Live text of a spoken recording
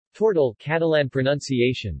Tortell, Catalan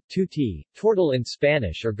pronunciation, tutti, tortell in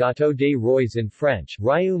Spanish or gâteau des rois in French,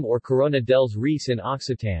 Rium or Corona dels Reis in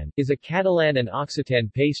Occitan, is a Catalan and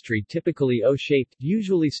Occitan pastry typically O-shaped,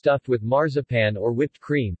 usually stuffed with marzipan or whipped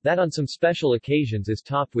cream, that on some special occasions is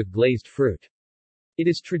topped with glazed fruit. It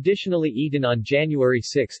is traditionally eaten on January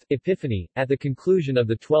 6, Epiphany, at the conclusion of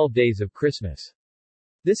the 12 days of Christmas.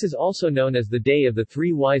 This is also known as the Day of the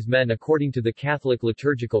Three Wise Men according to the Catholic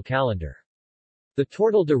liturgical calendar. The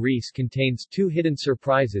Tortell de Reis contains 2 hidden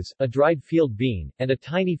surprises, a dried field bean, and a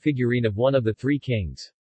tiny figurine of one of the 3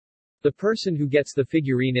 kings. The person who gets the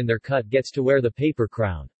figurine in their cut gets to wear the paper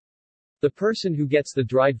crown. The person who gets the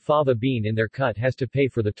dried fava bean in their cut has to pay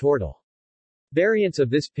for the tortell. Variants of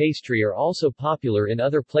this pastry are also popular in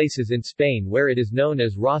other places in Spain where it is known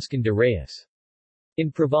as roscón de Reyes.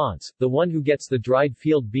 In Provence, the one who gets the dried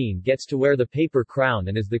field bean gets to wear the paper crown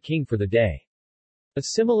and is the king for the day. A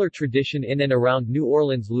similar tradition in and around New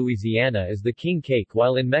Orleans, Louisiana is the king cake,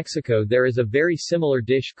 while in Mexico there is a very similar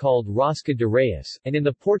dish called rosca de Reyes, and in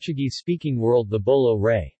the Portuguese-speaking world the bolo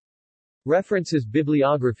rei. References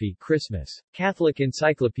Bibliography Christmas. Catholic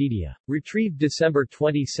Encyclopedia. Retrieved December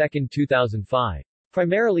 22, 2005.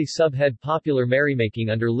 Primarily subhead Popular Merrymaking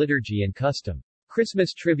under Liturgy and Custom.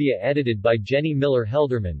 Christmas Trivia edited by Jenny Miller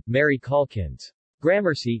Helderman, Mary Calkins.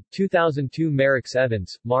 Gramercy, 2002 Merricks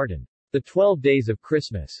Evans, Martin. The 12 Days of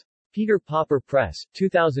Christmas. Peter Popper Press,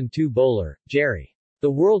 2002 Bowler, Jerry.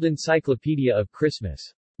 The World Encyclopedia of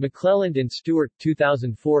Christmas. McClelland and Stewart,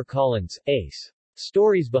 2004 Collins, Ace.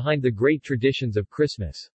 Stories Behind the Great Traditions of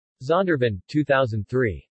Christmas. Zondervan,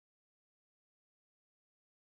 2003.